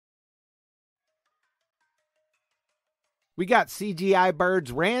We got CGI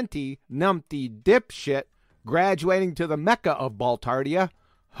birds Ranty, numpty dipshit, graduating to the mecca of Baltardia,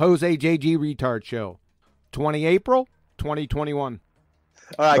 Jose JG Retard Show. 20 April, 2021.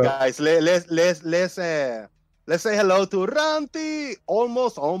 All right, guys, let's say hello to Ranty.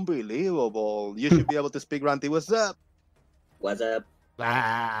 Almost unbelievable. You should be able to speak, Ranty. What's up? What's up?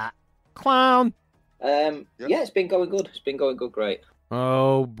 Clown. Yeah, it's been going good. It's been going good, great.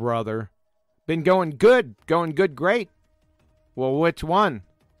 Oh, brother. Been going good, great. Well, which one?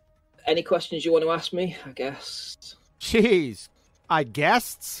 Any questions you want to ask me, I guess? Jeez, I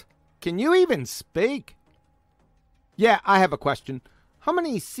guess? Can you even speak? Yeah, I have a question. How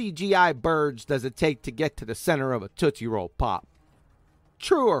many CGI birds does it take to get to the center of a Tootsie Roll Pop?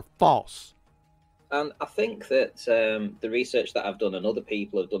 True or false? And I think that the research that I've done and other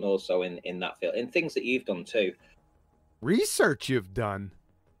people have done also in that field, in things that you've done too. Research you've done?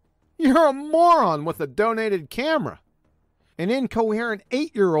 You're a moron with a donated camera. An incoherent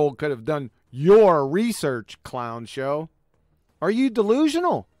 8-year-old could have done your research, clown show. Are you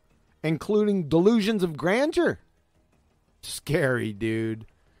delusional? Including delusions of grandeur? Scary, dude.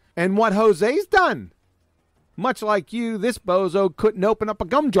 And what Jose's done? Much like you, this bozo couldn't open up a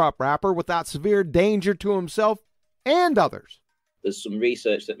gumdrop wrapper without severe danger to himself and others. There's some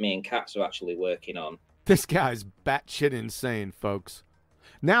research that me and Katz are actually working on. This guy's batshit insane, folks.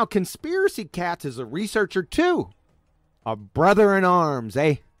 Now, Conspiracy Cats is a researcher, too. A brother in arms,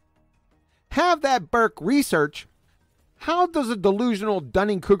 eh? Have that Burke research. How does a delusional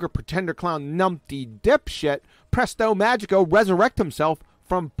Dunning-Kruger pretender clown numpty dipshit presto magico resurrect himself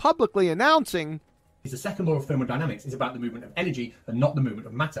from publicly announcing The second law of thermodynamics is about the movement of energy and not the movement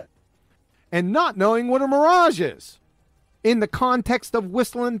of matter. And not knowing what a mirage is in the context of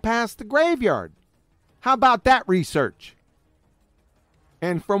whistling past the graveyard? How about that research?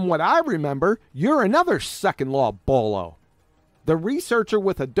 And from what I remember, you're another second law bolo. The researcher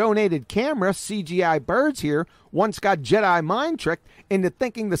with a donated camera, CGI Birds here, once got Jedi mind tricked into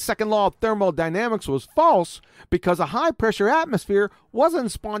thinking the second law of thermodynamics was false because a high-pressure atmosphere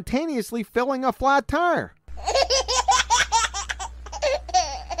wasn't spontaneously filling a flat tire.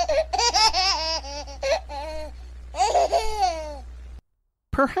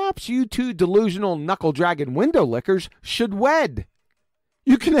 Perhaps you two delusional knuckle-dragging window lickers should wed.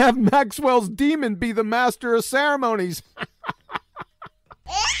 You can have Maxwell's demon be the master of ceremonies.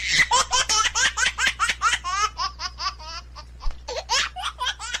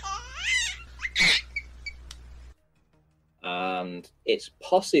 And it's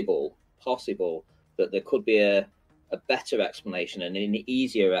possible that there could be a better explanation and an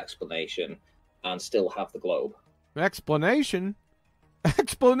easier explanation and still have the globe. Explanation?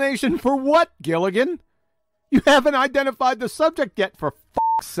 Explanation for what, Gilligan? You haven't identified the subject yet, for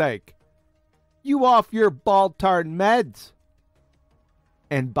fuck's sake. You off your ball-tard meds.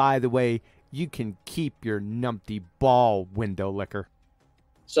 And by the way, you can keep your numpty ball, window licker.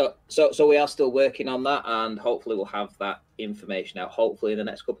 So we are still working on that, and hopefully we'll have that information out, hopefully in the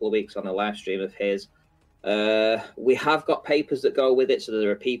next couple of weeks on a live stream of his. We have got papers that go with it, so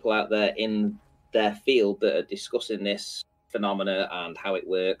there are people out there in their field that are discussing this phenomena and how it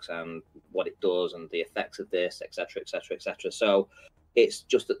works and what it does and the effects of this, etc., etc., etc. So it's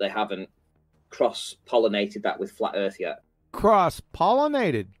just that they haven't cross-pollinated that with Flat Earth yet.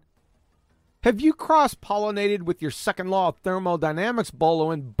 Cross-pollinated? Have you cross-pollinated with your second law of thermodynamics bolo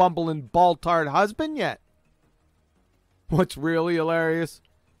and bumbling ball-tard husband yet? What's really hilarious?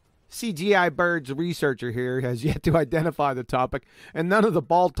 CGI Bird's researcher here has yet to identify the topic, and none of the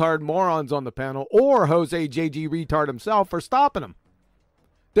ball-tard morons on the panel or Jose JG Retard himself are stopping him.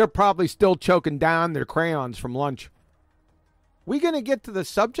 They're probably still choking down their crayons from lunch. We gonna get to the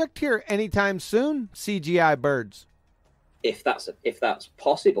subject here anytime soon, CGI Birds? If that's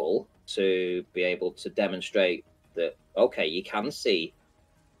possible, to be able to demonstrate that, okay, you can see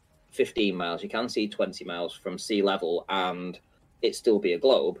 15 miles, you can see 20 miles from sea level and it still be a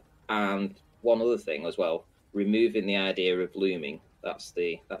globe. And one other thing as well, removing the idea of looming. That's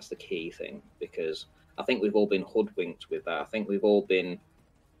the key thing, because I think we've all been hoodwinked with that. I think we've all been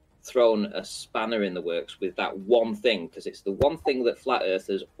thrown a spanner in the works with that one thing, because it's the one thing that flat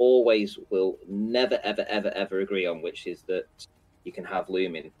earthers always will never, ever, ever, ever agree on, which is that you can have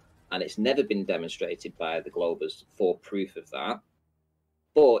looming. And it's never been demonstrated by the globers for proof of that.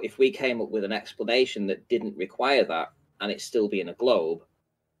 But if we came up with an explanation that didn't require that, and it still being a globe,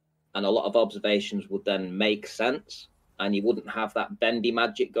 and a lot of observations would then make sense, and you wouldn't have that bendy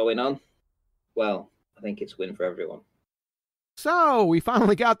magic going on, well, I think it's a win for everyone. So, we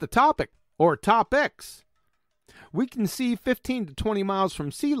finally got the topic, or topics. We can see 15 to 20 miles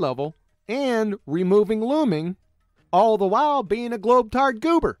from sea level, and removing looming, all the while being a globetard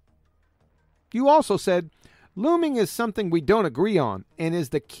goober. You also said, looming is something we don't agree on and is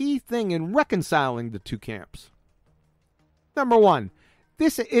the key thing in reconciling the two camps. Number one,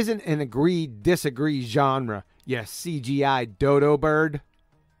 this isn't an agree-disagree genre, you CGI dodo bird.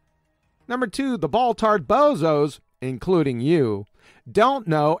 Number two, the ball-tard bozos, including you, don't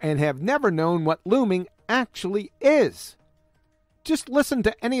know and have never known what looming actually is. Just listen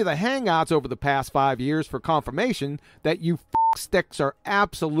to any of the hangouts over the past 5 years for confirmation that you sticks are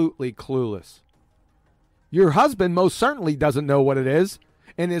absolutely clueless. Your husband most certainly doesn't know what it is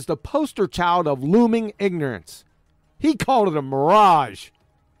and is the poster child of looming ignorance. He called it a mirage.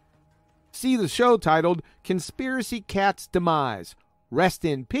 See the show titled Conspiracy Cat's Demise. Rest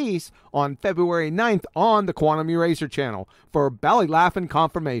in peace on February 9th on the Quantum Eraser channel for belly laughing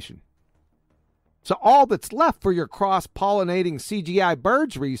confirmation. So all that's left for your cross-pollinating CGI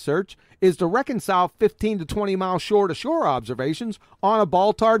birds research is to reconcile 15 to 20 mile shore-to-shore observations on a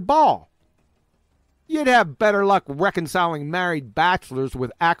ball-tard ball. You'd have better luck reconciling married bachelors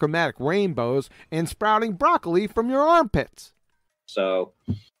with achromatic rainbows and sprouting broccoli from your armpits. So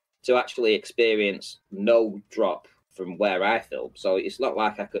to actually experience no drop from where I film, so it's not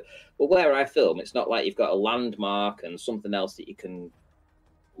like I could, well, where I film, it's not like you've got a landmark and something else that you can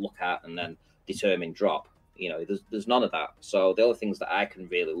look at and then determine drop. You know, there's none of that. So the only things that I can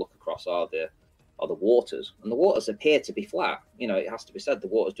really look across are the waters, and the waters appear to be flat. You know, it has to be said, the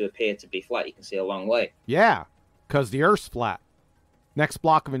waters do appear to be flat. You can see a long way. Yeah, because the Earth's flat. Next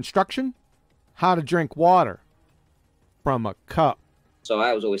block of instruction, how to drink water from a cup. So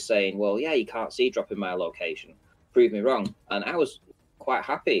I was always saying, well, yeah, you can't see drop in my location. Prove me wrong. And I was quite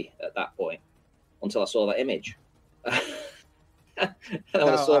happy at that point until I saw that image. And when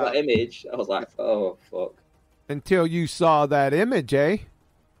I saw that image, I was like, oh, fuck. Until you saw that image, eh?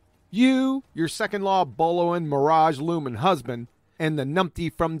 You, your second law boloing mirage lumen husband, and the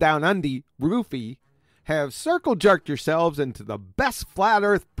numpty from down undy, Roofy, have circle jerked yourselves into the best flat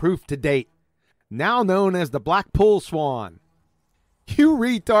earth proof to date, now known as the Blackpool Swan. You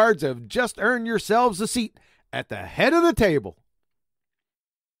retards have just earned yourselves a seat at the head of the table.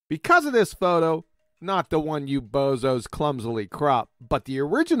 Because of this photo, not the one you bozos clumsily cropped, but the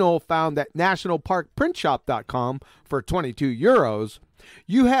original found at nationalparkprintshop.com for 22 euros,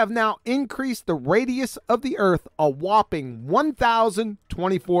 you have now increased the radius of the Earth a whopping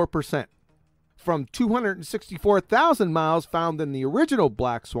 1,024%. From 264,000 miles found in the original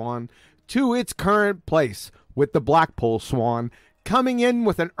Black Swan to its current place with the Blackpool Swan, coming in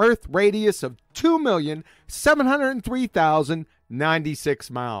with an Earth radius of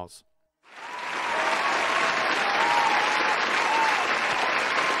 2,703,096 miles.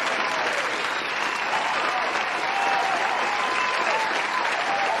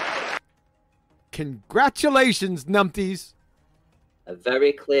 Congratulations, numpties. A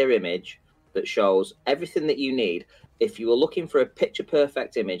very clear image that shows everything that you need. If you were looking for a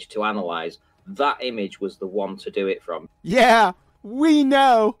picture-perfect image to analyze, that image was the one to do it from. Yeah, we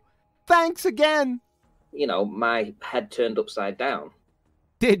know. Thanks again. You know, my head turned upside down.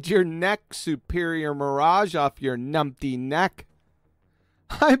 Did your neck superior mirage off your numpty neck?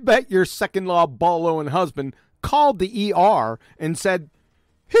 I bet your second-law bolo-ing husband called the ER and said,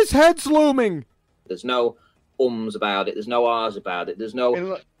 his head's looming. There's no ums about it. There's no ahs about it. There's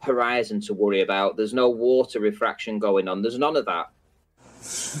no horizon to worry about. There's no water refraction going on. There's none of that.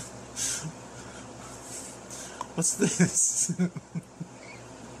 What's this?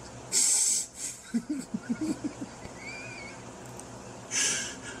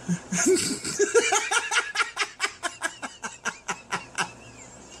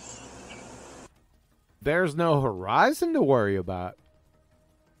 There's no horizon to worry about.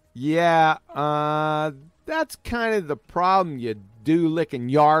 Yeah, that's kind of the problem, you do-licking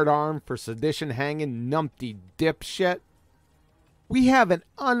yard arm for sedition hanging numpty dipshit. We have an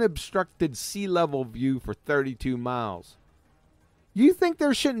unobstructed sea level view for 32 miles. You think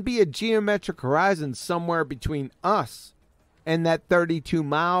there shouldn't be a geometric horizon somewhere between us and that 32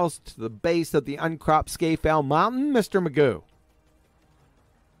 miles to the base of the uncropped Scafell Mountain, Mr. Magoo?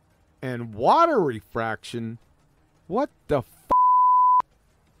 And water refraction? What the f***?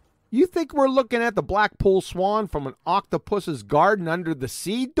 You think we're looking at the Blackpool Swan from an octopus's garden under the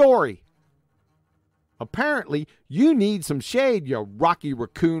sea, Dory? Apparently, you need some shade, you rocky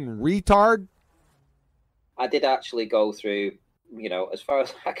raccoon retard. I did actually go through, you know, as far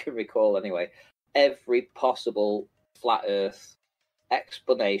as I can recall anyway, every possible flat Earth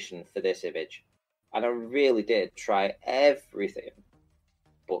explanation for this image. And I really did try everything,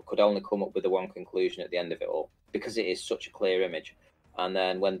 but could only come up with the one conclusion at the end of it all, because it is such a clear image. And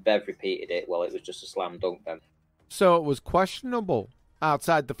then when Bev repeated it, well, it was just a slam dunk then. So it was questionable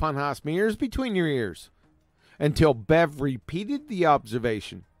outside the funhouse mirrors between your ears until Bev repeated the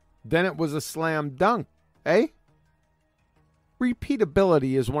observation. Then it was a slam dunk, eh?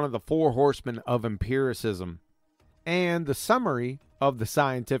 Repeatability is one of the four horsemen of empiricism and the summary of the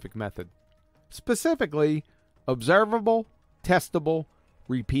scientific method. Specifically, observable, testable,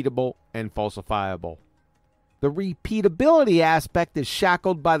 repeatable, and falsifiable. The repeatability aspect is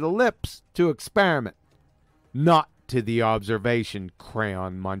shackled by the lips to experiment, not to the observation,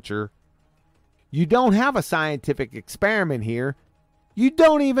 crayon muncher. You don't have a scientific experiment here. You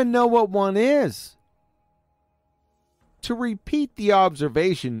don't even know what one is. To repeat the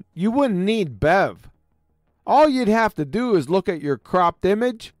observation, you wouldn't need Bev. All you'd have to do is look at your cropped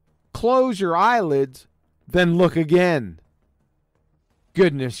image, close your eyelids, then look again.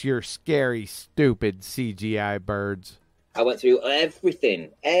 Goodness, you're scary, stupid CGI birds. I went through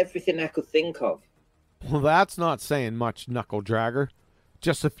everything I could think of. Well, that's not saying much, knuckle dragger.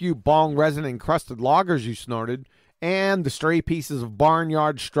 Just a few bong resin encrusted loggers you snorted, and the stray pieces of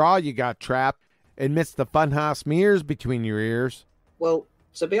barnyard straw you got trapped amidst the funhouse mirrors between your ears. Well,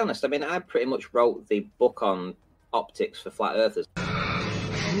 to be honest, I mean, I pretty much wrote the book on optics for flat earthers.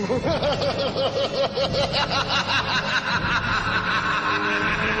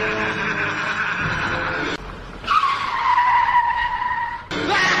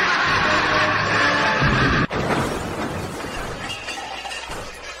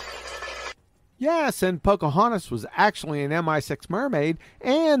 Yes, and Pocahontas was actually an MI6 mermaid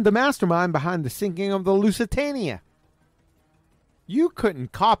and the mastermind behind the sinking of the Lusitania. You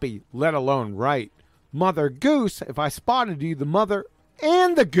couldn't copy, let alone write, Mother Goose if I spotted you the mother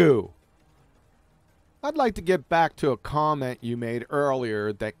and the goo. I'd like to get back to a comment you made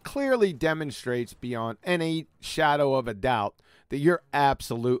earlier that clearly demonstrates beyond any shadow of a doubt that you're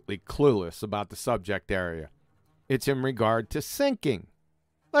absolutely clueless about the subject area. It's in regard to sinking.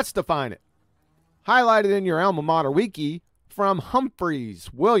 Let's define it. Highlighted in your alma mater wiki from Humphreys,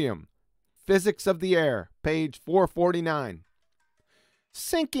 William, Physics of the Air, page 449.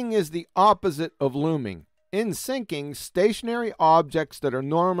 Sinking is the opposite of looming. In sinking, stationary objects that are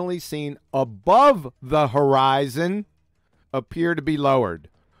normally seen above the horizon appear to be lowered,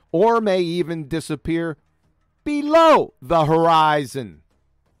 or may even disappear below the horizon.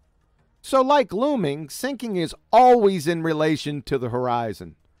 So like looming, sinking is always in relation to the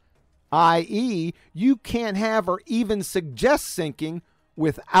horizon, i.e., you can't have or even suggest sinking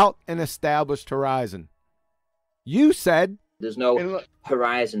without an established horizon. You said there's no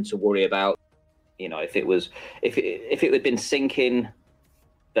horizon to worry about. You know, if it had been sinking,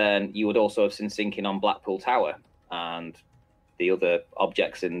 then you would also have seen sinking on Blackpool Tower and the other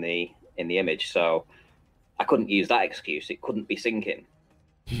objects in the image. So I couldn't use that excuse. It couldn't be sinking.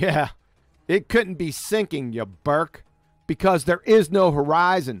 Yeah, it couldn't be sinking, you Burke, because there is no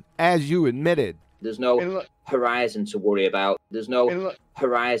horizon, as you admitted. There's no horizon to worry about. There's no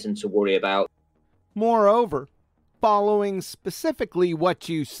horizon to worry about. Moreover, following specifically what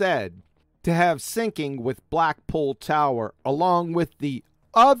you said, to have sinking with Blackpool Tower along with the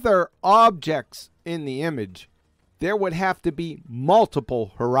other objects in the image, there would have to be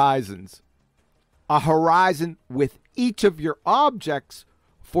multiple horizons. A horizon with each of your objects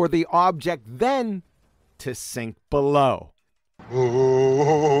for the object then to sink below. Oh,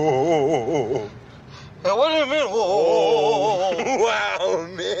 what do you mean? Oh, wow,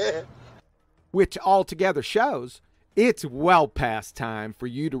 man. Which altogether shows it's well past time for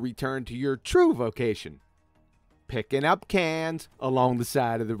you to return to your true vocation, picking up cans along the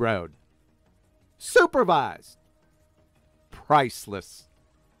side of the road. Supervised. Priceless.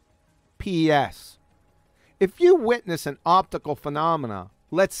 P.S. If you witness an optical phenomena,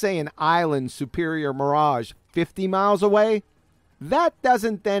 let's say an island superior mirage 50 miles away, that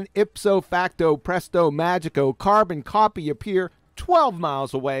doesn't then ipso facto presto magico carbon copy appear 12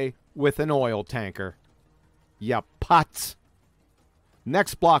 miles away with an oil tanker. Ya putz.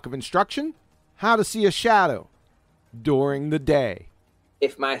 Next block of instruction, how to see a shadow during the day.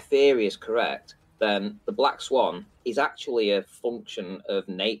 If my theory is correct, then the black swan is actually a function of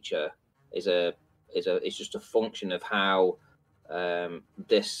nature. It's just a function of how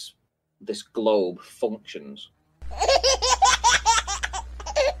this globe functions.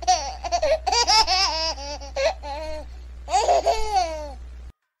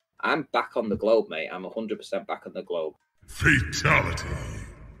 I'm back on the globe, mate. I'm 100% back on the globe. Fatality.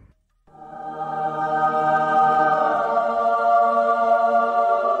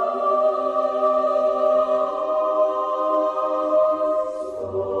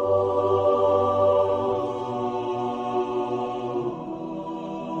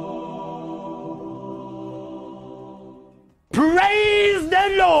 Praise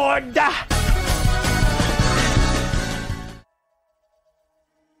the Lord.